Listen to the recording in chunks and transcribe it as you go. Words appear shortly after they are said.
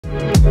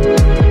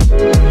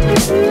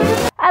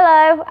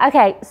Hello.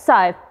 Okay,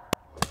 so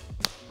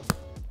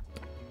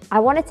I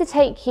wanted to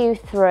take you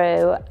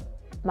through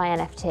my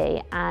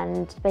NFT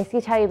and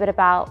basically tell you a bit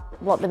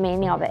about what the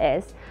meaning of it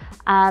is.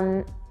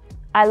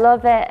 I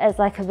love it as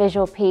like a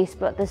visual piece,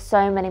 but there's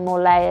so many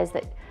more layers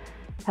that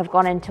have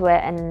gone into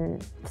it,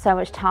 and so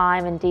much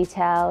time and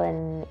detail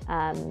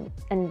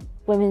and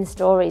women's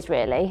stories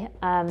really.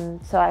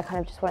 So I kind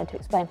of just wanted to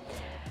explain.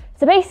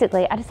 So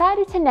basically, I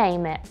decided to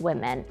name it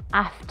Women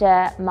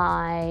after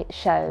my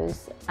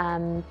shows.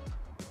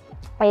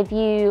 If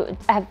you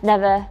have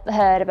never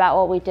heard about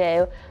what we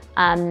do,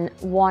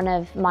 one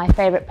of my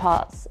favourite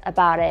parts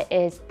about it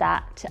is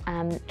that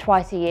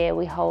twice a year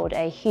we hold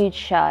a huge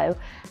show,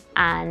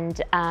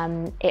 and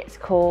it's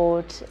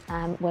called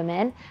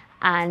Women,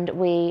 and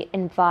we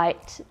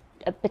invite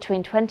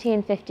between 20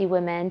 and 50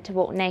 women to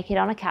walk naked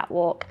on a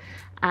catwalk,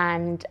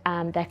 and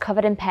they're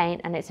covered in paint,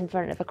 and it's in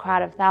front of a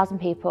crowd of 1,000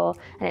 people,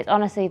 and it's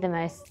honestly the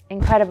most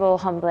incredible,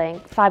 humbling,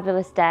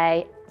 fabulous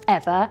day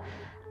ever.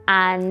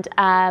 And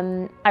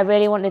I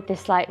really wanted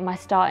this, like my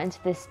start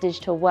into this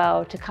digital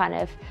world, to kind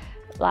of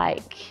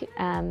like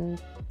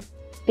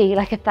be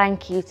like a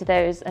thank you to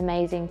those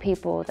amazing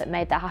people that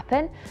made that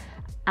happen,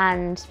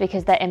 and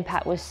because their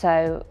impact was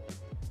so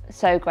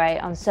great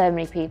on so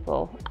many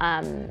people.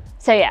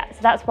 So yeah, so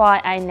that's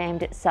why I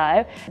named it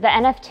so. The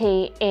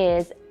NFT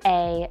is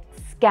a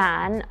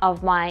scan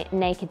of my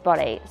naked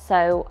body.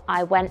 So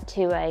I went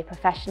to a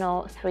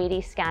professional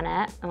 3D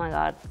scanner. Oh my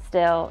God,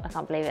 still, I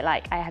can't believe it.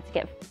 Like, I had to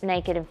get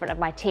naked in front of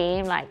my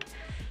team. Like,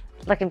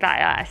 looking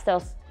back, I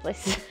still,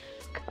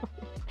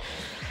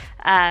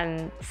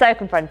 so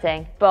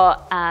confronting.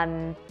 But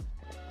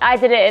I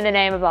did it in the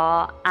name of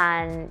art,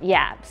 and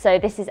yeah, so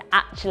this is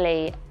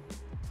actually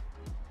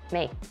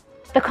me.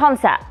 The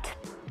concept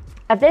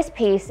of this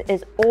piece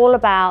is all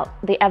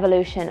about the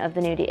evolution of the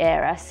nudie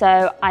era.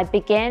 So I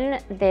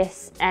begin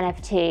this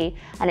NFT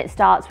and it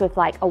starts with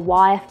like a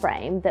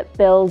wireframe that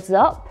builds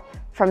up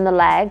from the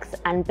legs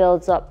and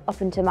builds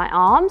up into my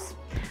arms.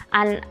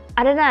 And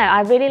I don't know,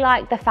 I really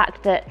like the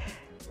fact that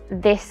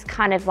this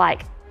kind of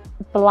like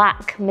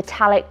black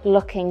metallic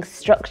looking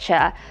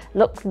structure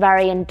looks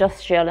very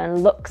industrial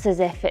and looks as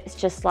if it's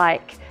just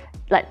like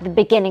the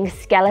beginning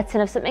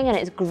skeleton of something, and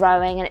it's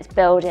growing and it's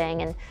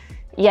building. And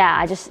yeah,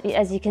 I just,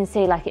 as you can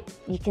see, like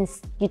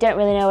you don't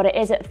really know what it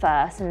is at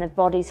first, and the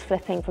body's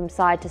flipping from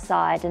side to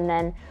side, and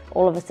then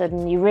all of a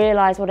sudden you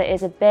realize what it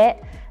is a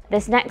bit.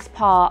 This next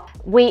part,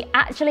 we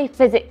actually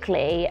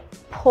physically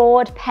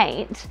poured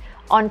paint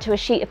onto a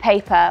sheet of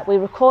paper, we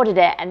recorded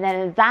it, and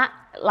then that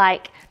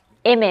like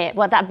image,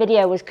 well, that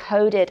video was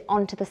coded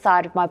onto the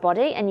side of my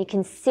body, and you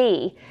can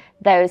see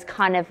those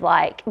kind of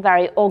like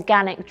very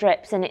organic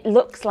drips, and it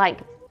looks like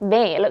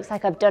me, it looks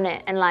like I've done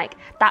it. And like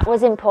that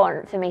was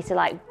important for me to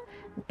like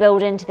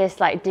build into this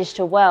like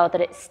digital world,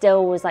 that it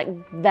still was like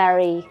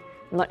very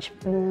much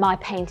my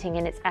painting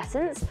in its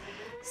essence.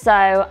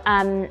 So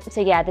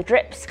so yeah, the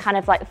drips kind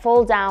of like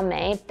fall down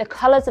me. The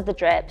colors of the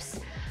drips,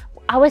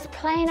 I was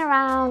playing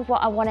around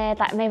what I wanted,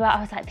 like maybe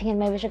I was like thinking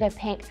maybe I should go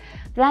pink,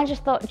 but then I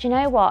just thought, do you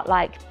know what,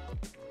 like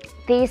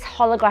these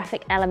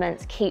holographic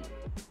elements keep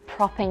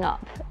propping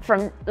up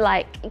from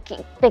like,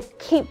 they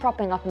keep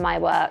propping up in my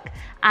work.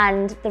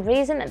 And the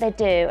reason that they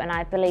do, and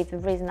I believe the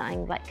reason that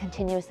I'm like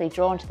continuously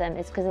drawn to them,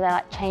 is because they're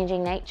like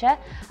changing nature.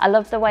 I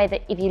love the way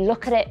that if you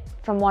look at it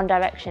from one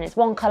direction, it's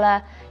one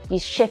color, you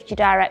shift your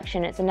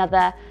direction, it's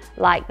another.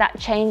 Like that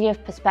change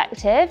of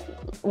perspective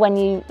when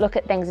you look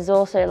at things is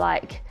also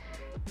like,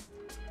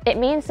 it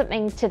means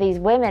something to these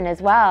women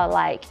as well.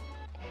 Like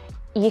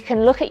you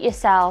can look at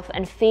yourself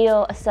and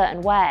feel a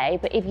certain way,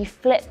 but if you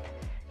flip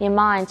your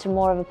mind to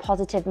more of a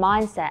positive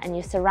mindset and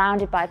you're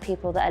surrounded by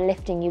people that are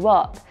lifting you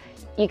up,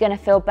 you're gonna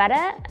feel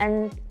better.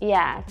 And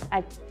yeah,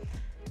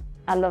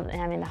 I love it.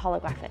 I mean, the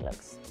holographic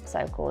looks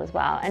so cool as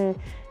well. And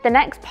the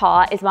next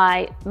part is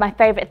my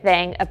favorite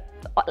thing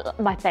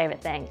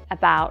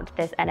about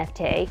this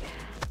NFT.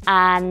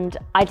 And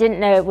I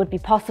didn't know it would be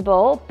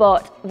possible,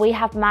 but we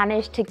have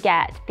managed to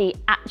get the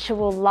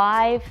actual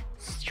live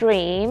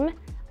stream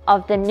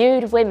of the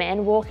nude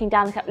women walking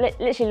down the catwalk.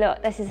 Literally,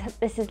 look, this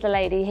is the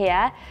lady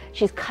here.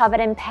 She's covered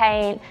in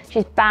paint.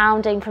 She's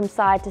bounding from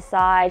side to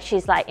side.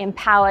 She's like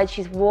empowered.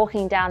 She's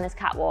walking down this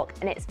catwalk,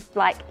 and it's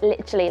like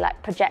literally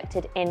like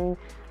projected in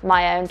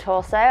my own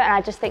torso. And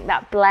I just think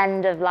that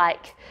blend of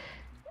like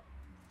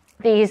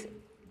these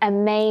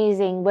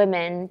amazing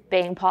women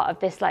being part of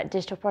this like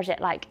digital project,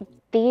 like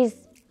these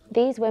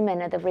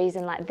women are the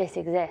reason like this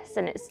exists.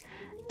 And it's,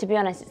 to be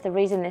honest, it's the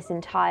reason this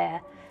entire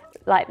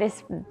like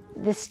this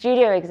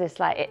studio exists.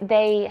 Like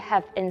they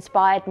have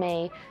inspired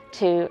me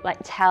to like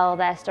tell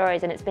their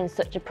stories, and it's been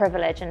such a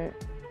privilege, and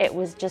it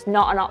was just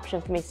not an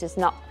option for me to just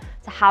not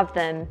to have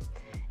them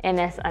in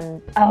this.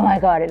 And oh my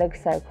God, it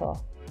looks so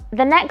cool.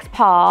 The next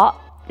part,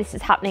 this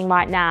is happening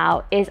right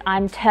now, is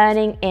I'm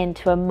turning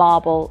into a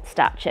marble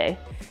statue,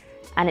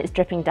 and it's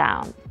dripping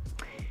down.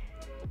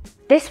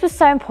 This was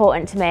so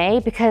important to me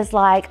because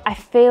like I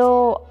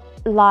feel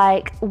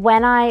like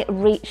when I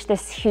reached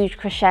this huge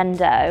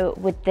crescendo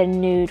with the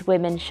nude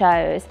women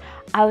shows,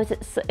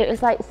 it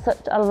was like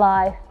such a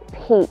life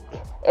peak.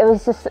 It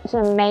was just such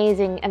an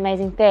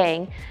amazing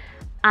thing.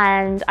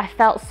 And I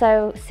felt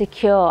so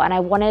secure, and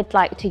I wanted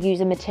like to use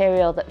a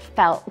material that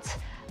felt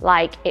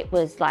like it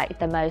was like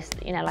the most,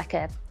 you know, like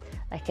a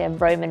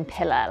Roman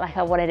pillar. Like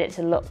I wanted it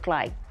to look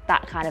like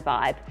that kind of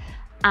vibe.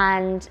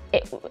 And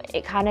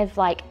it kind of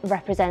like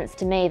represents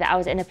to me that I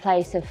was in a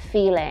place of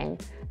feeling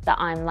that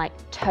I'm like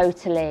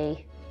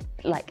totally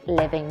like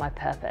living my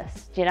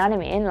purpose. Do you know what I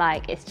mean?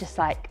 Like it's just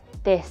like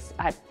this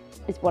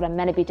is what I'm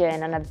meant to be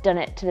doing, and I've done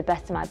it to the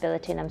best of my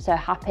ability, and I'm so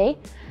happy.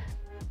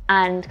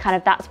 And kind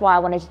of that's why I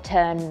wanted to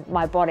turn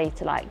my body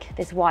to like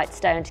this white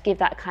stone, to give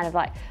that kind of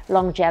like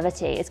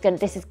longevity.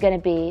 This is going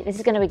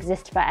to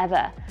exist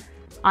forever.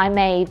 I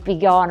may be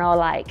gone, or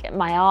like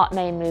my art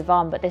may move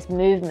on, but this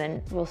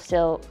movement will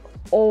still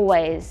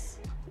always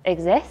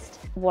exist.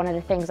 One of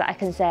the things that I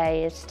can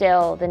say is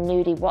still the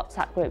nudie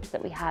WhatsApp groups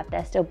that we have,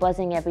 they're still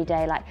buzzing every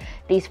day. Like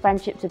these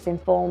friendships have been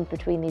formed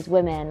between these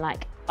women.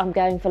 Like I'm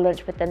going for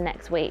lunch with them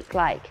next week,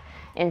 like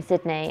in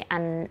Sydney,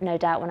 and no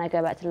doubt when I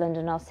go back to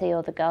London I'll see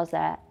all the girls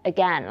there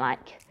again.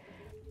 Like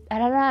I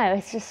don't know,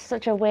 it's just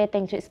such a weird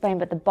thing to explain,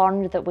 but the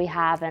bond that we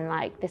have and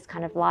like this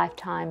kind of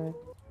lifetime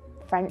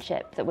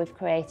friendship that we've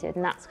created,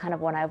 and that's kind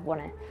of what I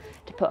wanted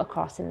to put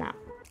across in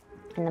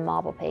the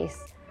marble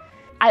piece.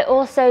 I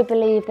also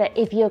believe that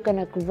if you're going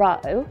to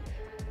grow,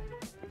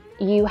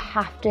 you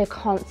have to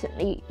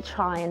constantly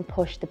try and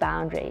push the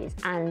boundaries,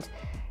 and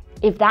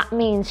if that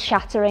means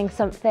shattering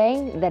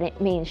something, then it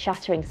means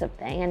shattering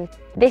something. And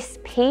this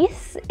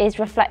piece is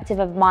reflective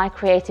of my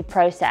creative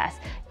process.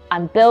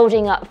 I'm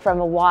building up from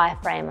a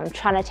wireframe. I'm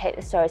trying to take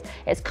the stories.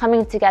 It's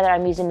coming together.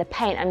 I'm using the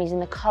paint. I'm using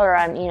the color.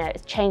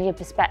 It's changing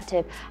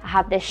perspective. I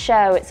have this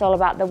show. It's all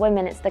about the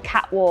women. It's the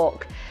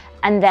catwalk.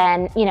 And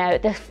then,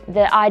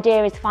 the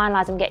idea is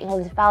finalized. I'm getting all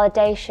this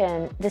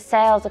validation. The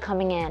sales are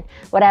coming in,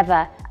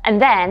 whatever. And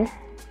then,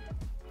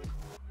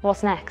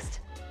 what's next?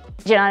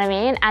 Do you know what I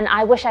mean? And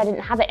I wish I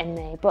didn't have it in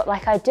me, but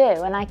like I do,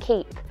 and I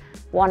keep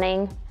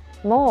wanting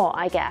more,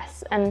 I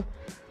guess. And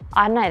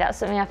I don't know, that's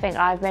something I think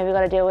I've maybe got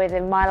to deal with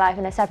in my life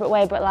in a separate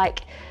way, but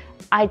like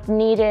I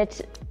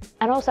needed,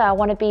 and also I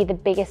want to be the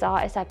biggest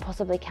artist I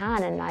possibly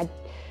can. And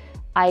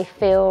I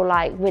feel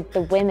like with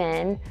the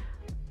women,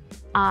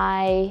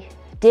 I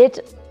did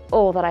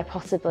all that I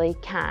possibly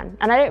can.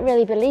 And I don't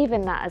really believe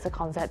in that as a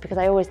concept, because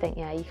I always think,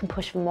 yeah, you can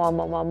push for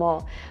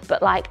more.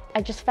 But like,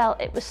 I just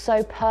felt it was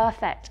so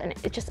perfect, and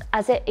it just,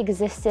 as it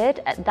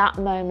existed at that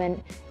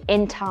moment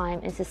in time,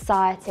 in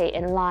society,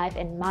 in life,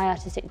 in my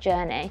artistic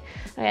journey.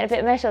 I get a bit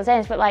emotional saying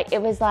this, but like,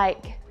 it was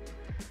like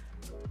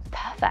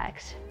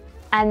perfect.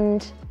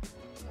 And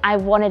I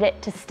wanted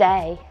it to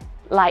stay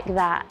like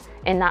that,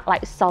 in that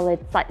like solid,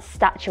 like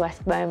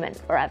statuesque moment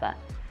forever.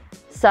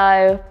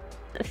 So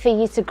for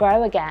you to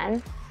grow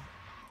again,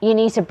 you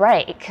need to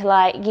break.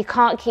 Like, you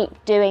can't keep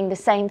doing the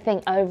same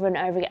thing over and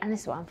over again. And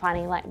this is what I'm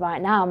finding like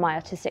right now in my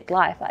artistic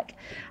life. Like,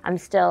 I'm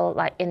still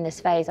like in this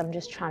phase. I'm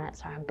just trying to,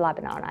 sorry, I'm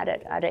blabbing on. I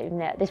don't even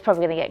know. This is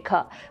probably gonna get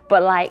cut.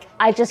 But like,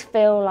 I just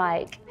feel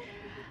like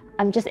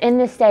I'm just in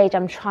this stage.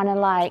 I'm trying to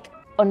like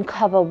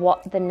uncover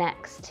what the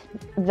next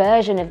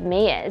version of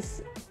me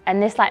is.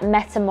 And this like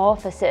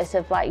metamorphosis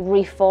of like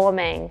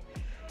reforming.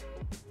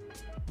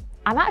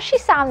 I'm actually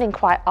sounding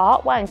quite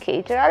art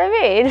wanky, do you know what I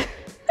mean?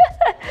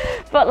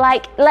 But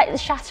like the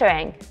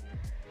shattering.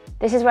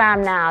 This is where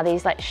I'm now.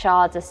 These like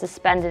shards are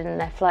suspended and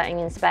they're floating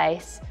in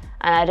space,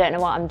 and I don't know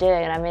what I'm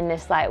doing, and I'm in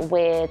this like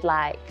weird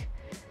like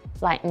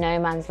no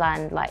man's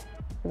land like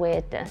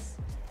weirdness,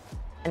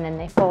 and then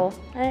they fall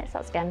and it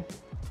starts again.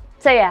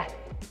 So yeah,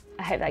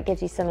 I hope that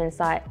gives you some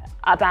insight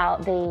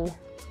about the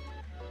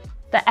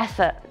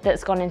effort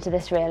that's gone into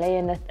this really,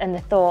 and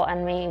the thought,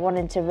 and me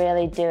wanting to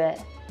really do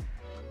it,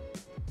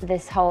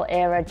 this whole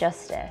era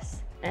justice.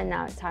 And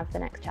now it's time for the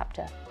next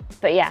chapter.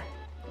 But yeah,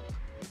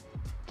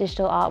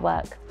 digital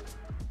artwork,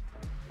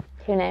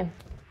 who knew?